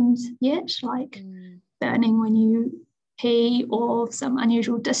as symptoms yet, like burning when you pee, or some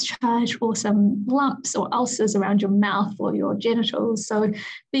unusual discharge, or some lumps or ulcers around your mouth or your genitals. So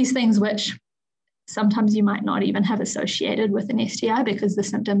these things which sometimes you might not even have associated with an STI because the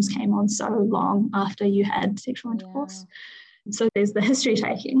symptoms came on so long after you had sexual intercourse. So there's the history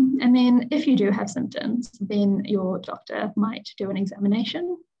taking. And then if you do have symptoms, then your doctor might do an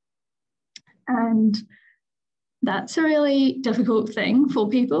examination. And that's a really difficult thing for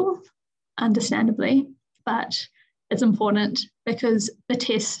people, understandably, but it's important because the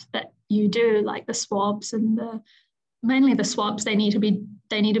tests that you do, like the swabs and mainly the swabs, they need to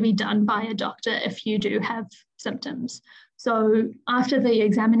be done by a doctor if you do have symptoms. So after the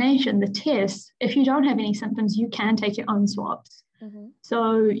examination, the test, if you don't have any symptoms, you can take your own swabs.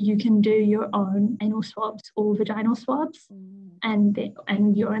 So you can do your own anal swabs or vaginal swabs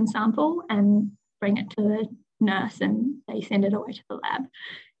and urine sample and bring it to the nurse and they send it away to the lab.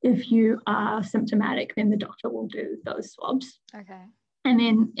 If you are symptomatic, then the doctor will do those swabs. Okay. And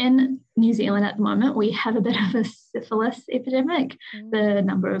then in New Zealand at the moment, we have a bit of a syphilis epidemic. The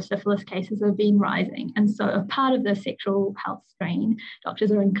number of syphilis cases have been rising. And so a part of the sexual health screen,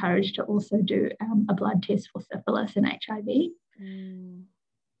 doctors are encouraged to also do a blood test for syphilis and HIV.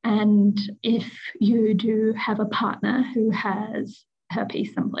 And if you do have a partner who has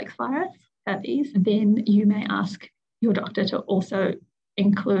herpes simplex virus, herpes, then you may ask your doctor to also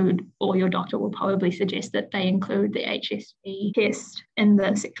include, or your doctor will probably suggest that they include the HSV test in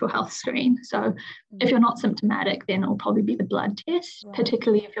the sexual health screen. So if you're not symptomatic, then it'll probably be the blood test,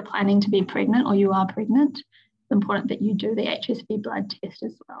 particularly if you're planning to be pregnant or you are pregnant. It's important that you do the HSV blood test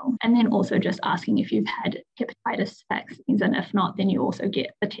as well. And then also just asking if you've had hepatitis vaccines, and if not, then you also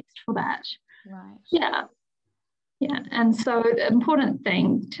get the test for that. Right. Yeah. And so the important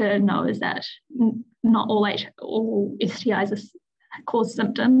thing to know is that not all STIs cause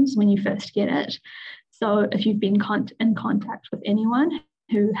symptoms when you first get it. So if you've been in contact with anyone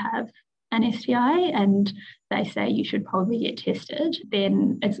who have an STI and they say you should probably get tested,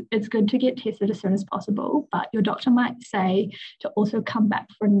 then it's good to get tested as soon as possible. But your doctor might say to also come back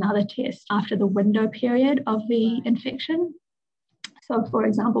for another test after the window period of the infection. So for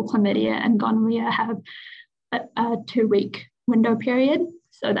example, chlamydia and gonorrhea have a 2-week window period.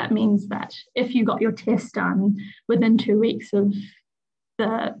 So that means that if you got your test done within 2 weeks of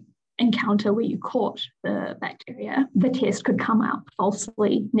the encounter where you caught the bacteria, the test could come out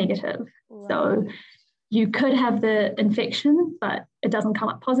falsely negative. Right. So you could have the infection, but it doesn't come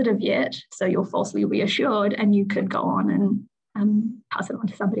up positive yet. So you're falsely reassured and you could go on and pass it on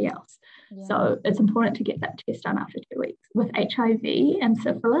to somebody else. Yeah. So it's important to get that test done after 2 weeks. With HIV and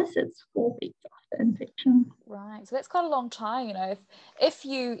syphilis, it's 4 weeks after infection. Right. So that's quite a long time, if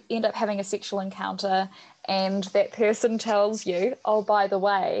you end up having a sexual encounter and that person tells you, oh, by the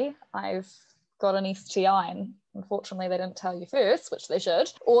way, I've got an STI, and unfortunately they didn't tell you first, which they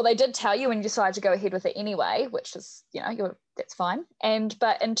should, or they did tell you and you decided to go ahead with it anyway, which is, that's fine.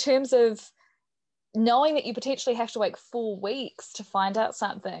 But in terms of knowing that you potentially have to wait 4 weeks to find out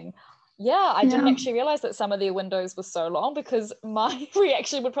something, I didn't actually realize that some of their windows were so long, because my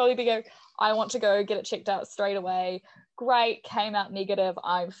reaction would probably be I want to go get it checked out straight away. Great, came out negative,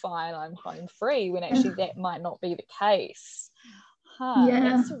 I'm fine, I'm home free, when actually that might not be the case.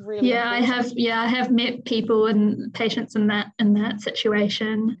 That's really important. I have met people and patients in that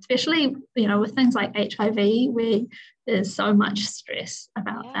situation, especially with things like HIV, where there's so much stress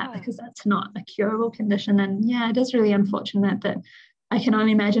about that, because that's not a curable condition. And it is really unfortunate that I can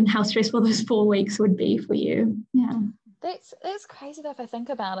only imagine how stressful those 4 weeks would be for you. Yeah. That's crazy though, if I think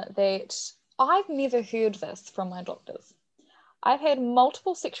about it, that I've never heard this from my doctors. I've had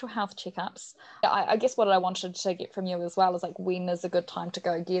multiple sexual health checkups. I guess what I wanted to get from you as well is like, when is a good time to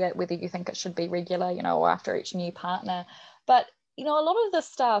go get it, whether you think it should be regular, or after each new partner. But, a lot of this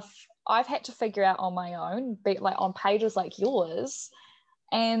stuff I've had to figure out on my own, be like on pages like yours.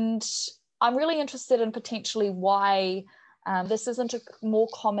 And I'm really interested in potentially why this isn't a more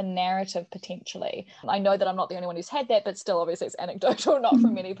common narrative potentially. I know that I'm not the only one who's had that, but still obviously it's anecdotal, not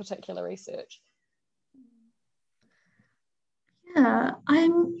from any particular research. Yeah,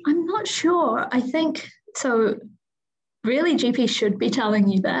 I'm not sure. I think so. Really, GPs should be telling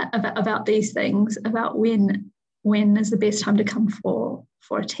you that about these things, about when is the best time to come for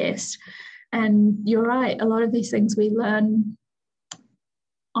a test. And you're right, a lot of these things we learn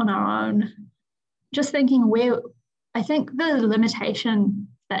on our own. Just thinking I think the limitation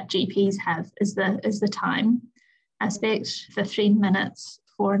that GPs have is the time aspect. 15 minutes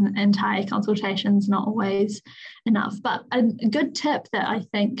for an entire consultation is not always enough. But a good tip that I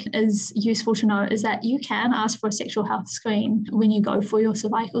think is useful to know is that you can ask for a sexual health screen when you go for your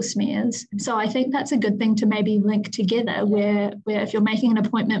cervical smears. So I think that's a good thing to maybe link together, where if you're making an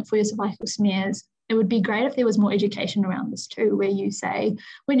appointment for your cervical smears, it would be great if there was more education around this too, where you say,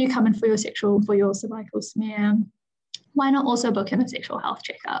 when you come in for your cervical smear, why not also book in a sexual health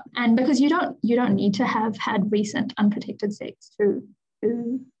checkup? And because you don't need to have had recent unprotected sex to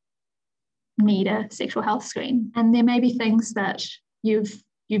need a sexual health screen. And there may be things that you've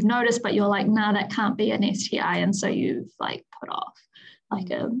noticed, but you're like, nah, that can't be an STI, and so you've like put off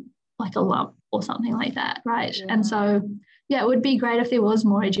like a lump or something like that, right? Yeah. And so it would be great if there was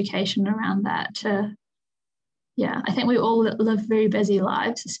more education around that. I think we all live very busy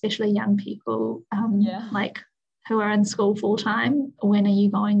lives, especially young people, like who are in school full time. When are you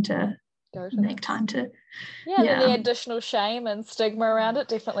going to make time to? And the additional shame and stigma around it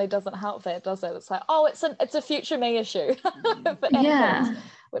definitely doesn't help that, does it? It's like, oh, it's a future me issue.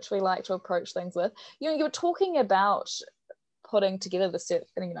 Which we like to approach things with. You were talking about putting together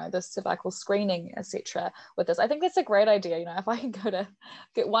the cervical screening, etc. with this. I think that's a great idea. If I can go to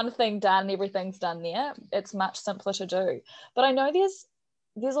get one thing done, everything's done there, it's much simpler to do. But I know there's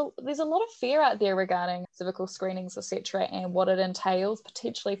a lot of fear out there regarding cervical screenings, etc., and what it entails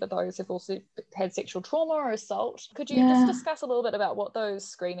potentially for those who've also had sexual trauma or assault. Could you just discuss a little bit about what those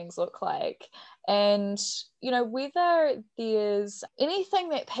screenings look like, and whether there's anything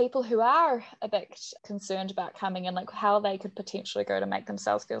that people who are a bit concerned about coming in, like how they could potentially go to make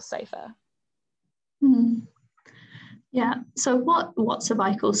themselves feel safer? Yeah. So what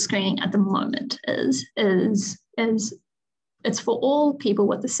cervical screening at the moment is it's for all people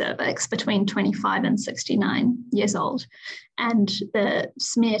with the cervix between 25 and 69 years old. And the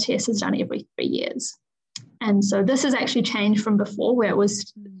smear test is done every 3 years. And so this has actually changed from before, where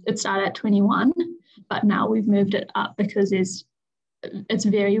it started at 21, but now we've moved it up because it's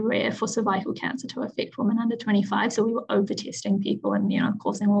very rare for cervical cancer to affect women under 25. So we were over testing people and,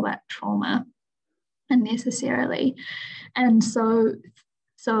 causing all that trauma unnecessarily. And so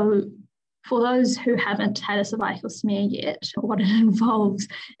for those who haven't had a cervical smear yet, what it involves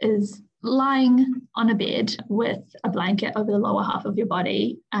is lying on a bed with a blanket over the lower half of your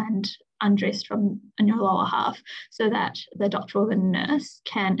body and undressed in your lower half, so that the doctor or the nurse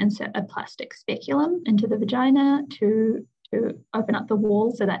can insert a plastic speculum into the vagina to open up the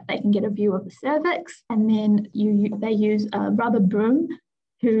wall so that they can get a view of the cervix. And then they use a rubber broom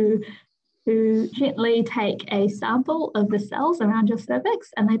who gently take a sample of the cells around your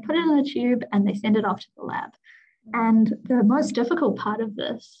cervix, and they put it in a tube and they send it off to the lab. And the most difficult part of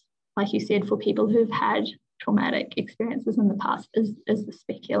this, like you said, for people who've had traumatic experiences in the past is the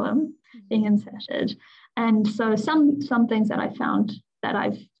speculum being inserted. And so some things that I found that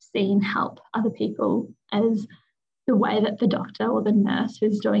I've seen help other people is the way that the doctor or the nurse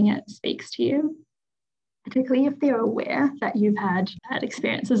who's doing it speaks to you, particularly if they're aware that you've had bad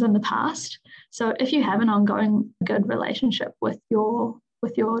experiences in the past. So if you have an ongoing good relationship with your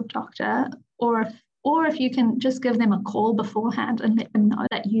doctor, or if you can just give them a call beforehand and let them know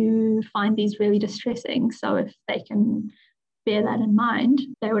that you find these really distressing. So if they can bear that in mind,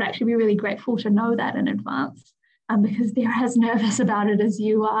 they would actually be really grateful to know that in advance, because they're as nervous about it as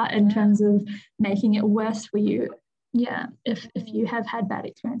you are in terms of making it worse for you. Yeah, if you have had bad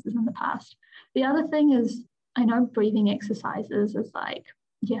experiences in the past. The other thing is, I know breathing exercises is like,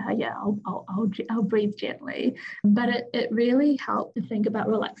 I'll breathe gently, but it really helps to think about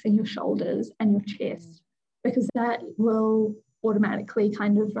relaxing your shoulders and your chest, because that will automatically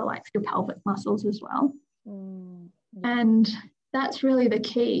kind of relax your pelvic muscles as well. And that's really the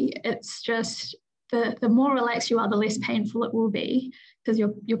key. It's just the more relaxed you are, the less painful it will be, because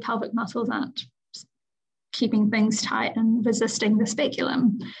your pelvic muscles aren't keeping things tight and resisting the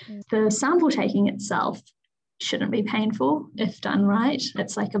speculum. The sample taking itself shouldn't be painful if done right.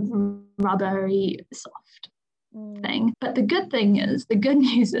 It's like a rubbery, soft thing. But the good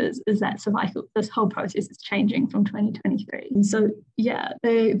news is that this whole process is changing from 2023. And so, yeah,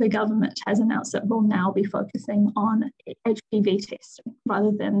 the government has announced that we'll now be focusing on HPV testing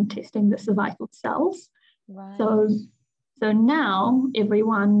rather than testing the cervical cells. Right. So now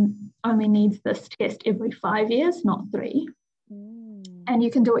everyone only needs this test every 5 years, not 3. And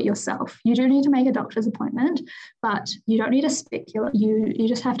you can do it yourself. You do need to make a doctor's appointment, but you don't need a speculum. You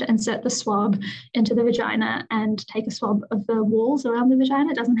just have to insert the swab into the vagina and take a swab of the walls around the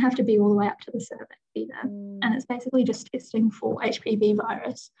vagina. It doesn't have to be all the way up to the cervix either. And it's basically just testing for HPV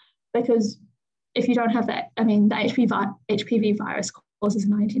virus, because if you don't have that, I mean, the HPV virus causes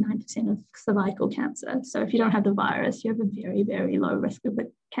 99% of cervical cancer. So if you don't have the virus, you have a very, very low risk of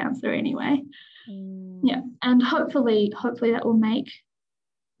the cancer anyway. Yeah, and hopefully that will make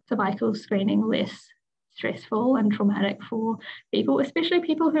cervical screening less stressful and traumatic for people, especially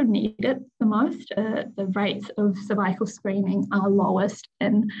people who need it the most. The rates of cervical screening are lowest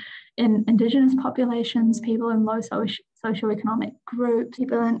in Indigenous populations, people in low socioeconomic groups,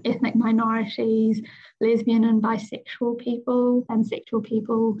 people in ethnic minorities, lesbian and bisexual people, and sexual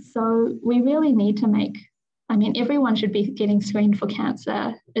people. So we really need to everyone should be getting screened for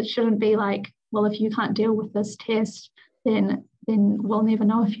cancer. It shouldn't be like, well, if you can't deal with this test, then we'll never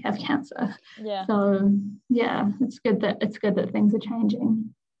know if you have cancer. Yeah. So yeah, it's good that things are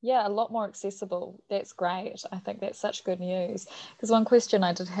changing. Yeah, a lot more accessible. That's great. I think that's such good news. Because one question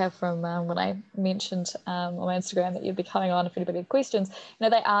I did have from when I mentioned on my Instagram that you'd be coming on, if anybody had questions, they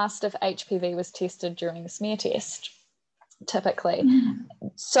asked if HPV was tested during a smear test, typically.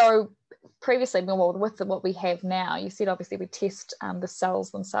 So previously, with what we have now, you said obviously we test the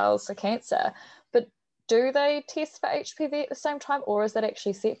cells themselves for cancer, but do they test for HPV at the same time, or is that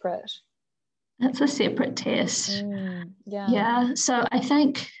actually separate? It's a separate test. Yeah. So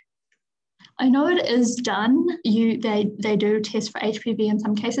I know it is done. They do test for HPV in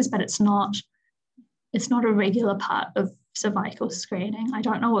some cases, but it's not a regular part of cervical screening. I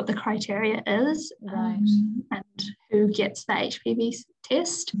don't know what the criteria is, right, and who gets the HPV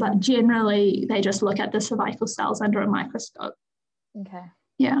test, but generally they just look at the cervical cells under a microscope. Okay.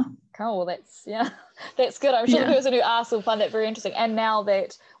 Yeah. Cool. That's good. I'm sure the person who asks will find that very interesting. And now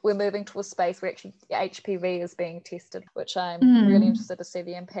that we're moving to a space where actually HPV is being tested, which I'm really interested to see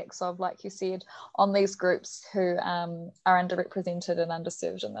the impacts of, like you said, on these groups who are underrepresented and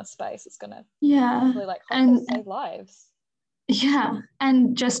underserved in this space. It's going to hopefully save lives. Yeah.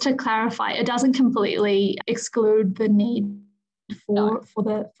 And just to clarify, it doesn't completely exclude the need for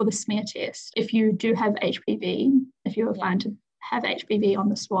the smear test. If you do have HPV, if you are found to have HPV on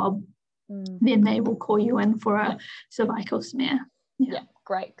the swab, then they will call you in for a cervical smear. Yeah,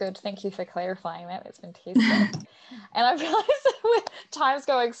 great, good. Thank you for clarifying that. That's fantastic. And I realised that time's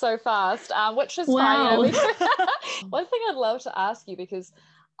going so fast, which is fine. One thing I'd love to ask you, because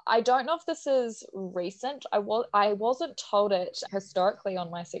I don't know if this is recent. I wasn't told it historically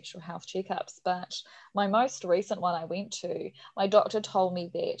on my sexual health checkups, but my most recent one I went to, my doctor told me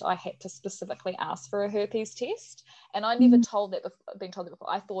that I had to specifically ask for a herpes test, and I never been told that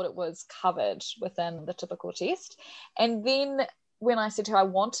before. I thought it was covered within the typical test. And then when I said to her I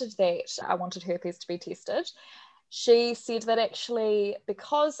wanted herpes to be tested, she said that actually,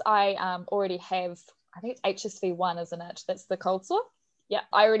 because I already have, I think it's HSV1, isn't it? That's the cold sore. Yeah,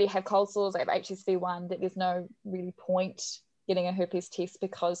 I already have cold sores, I have HSV1, that there's no really point getting a herpes test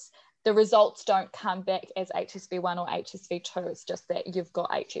because the results don't come back as HSV1 or HSV2. It's just that you've got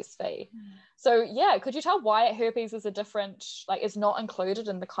HSV. So yeah, could you tell why herpes is is not included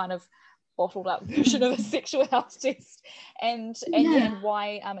in the kind of bottled up version of a sexual health test, and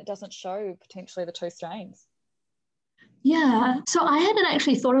why it doesn't show potentially the two strains? Yeah, so I hadn't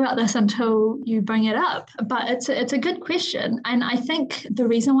actually thought about this until you bring it up, but it's a good question. And I think the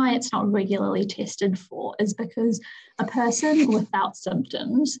reason why it's not regularly tested for is because a person without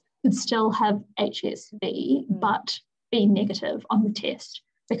symptoms could still have HSV, but be negative on the test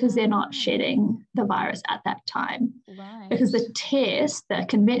because they're not shedding the virus at that time. Right. Because the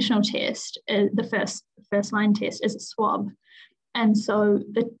conventional test, the first line test is a swab. And so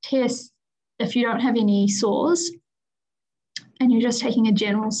the test, if you don't have any sores, and you're just taking a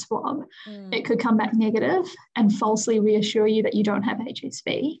general swab, it could come back negative and falsely reassure you that you don't have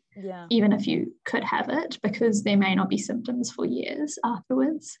HSV, even if you could have it, because there may not be symptoms for years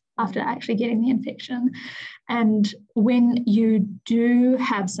afterwards, after actually getting the infection. And when you do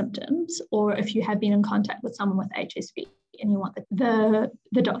have symptoms, or if you have been in contact with someone with HSV and you want the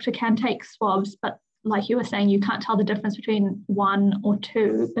doctor can take swabs, but like you were saying, you can't tell the difference between 1 or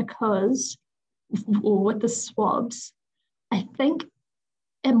 2 because, or with the swabs, I think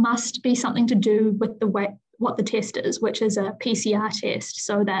it must be something to do with the way what the test is, which is a PCR test.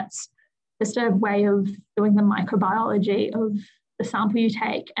 So that's just a way of doing the microbiology of the sample you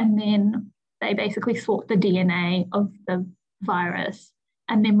take, and then they basically sort the DNA of the virus,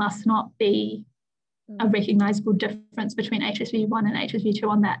 and there must not be a recognizable difference between HSV1 and HSV2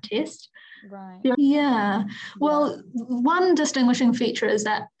 on that test. Right. Yeah. Well, one distinguishing feature is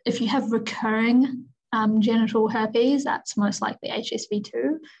that if you have recurring genital herpes, that's most likely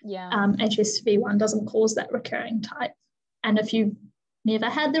HSV2. HSV1 doesn't cause that recurring type. And if you've never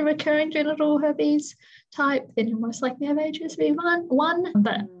had the recurring genital herpes type, then you most likely have HSV1.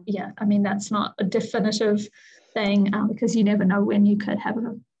 But yeah, I mean, that's not a definitive thing because you never know when you could have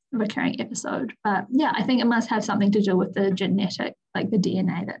a recurring episode. But yeah, I think it must have something to do with the genetic, like the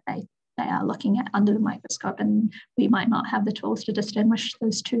DNA that they are looking at under the microscope, and we might not have the tools to distinguish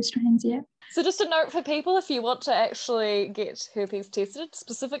those 2 strains yet. So just a note for people, if you want to actually get herpes tested,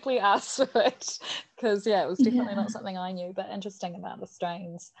 specifically ask for it, because it was definitely not something I knew, but interesting about the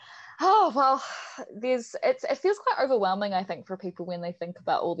strains. Oh, well, it feels quite overwhelming, I think, for people when they think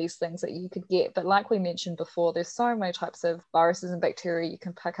about all these things that you could get. But like we mentioned before, there's so many types of viruses and bacteria you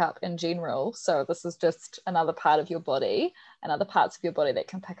can pick up in general. So this is just another part of your body and other parts of your body that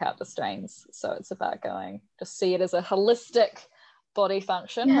can pick up the strains. So it's about just see it as a holistic body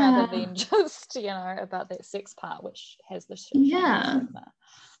function rather than just, about that sex part, which has the stigma.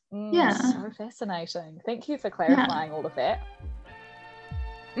 So fascinating. Thank you for clarifying all of that.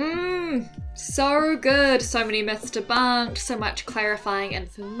 So good. So many myths debunked, so much clarifying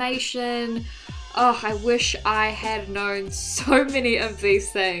information. Oh, I wish I had known so many of these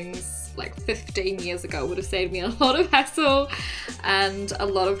things like 15 years ago. Would have saved me a lot of hassle and a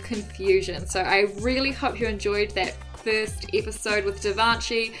lot of confusion. So I really hope you enjoyed that first episode with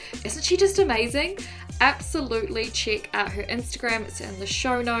Devanshi. Isn't she just amazing? Absolutely check out her Instagram, it's in the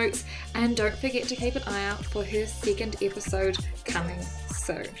show notes, and don't forget to keep an eye out for her second episode coming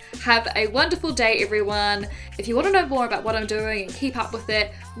soon. Have a wonderful day, everyone. If you want to know more about what I'm doing and keep up with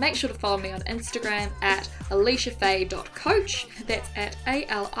it, make sure to follow me on Instagram at aliciafay.coach. That's at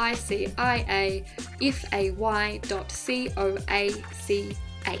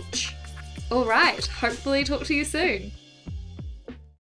ALICIAFAY.COACH. All right, hopefully talk to you soon.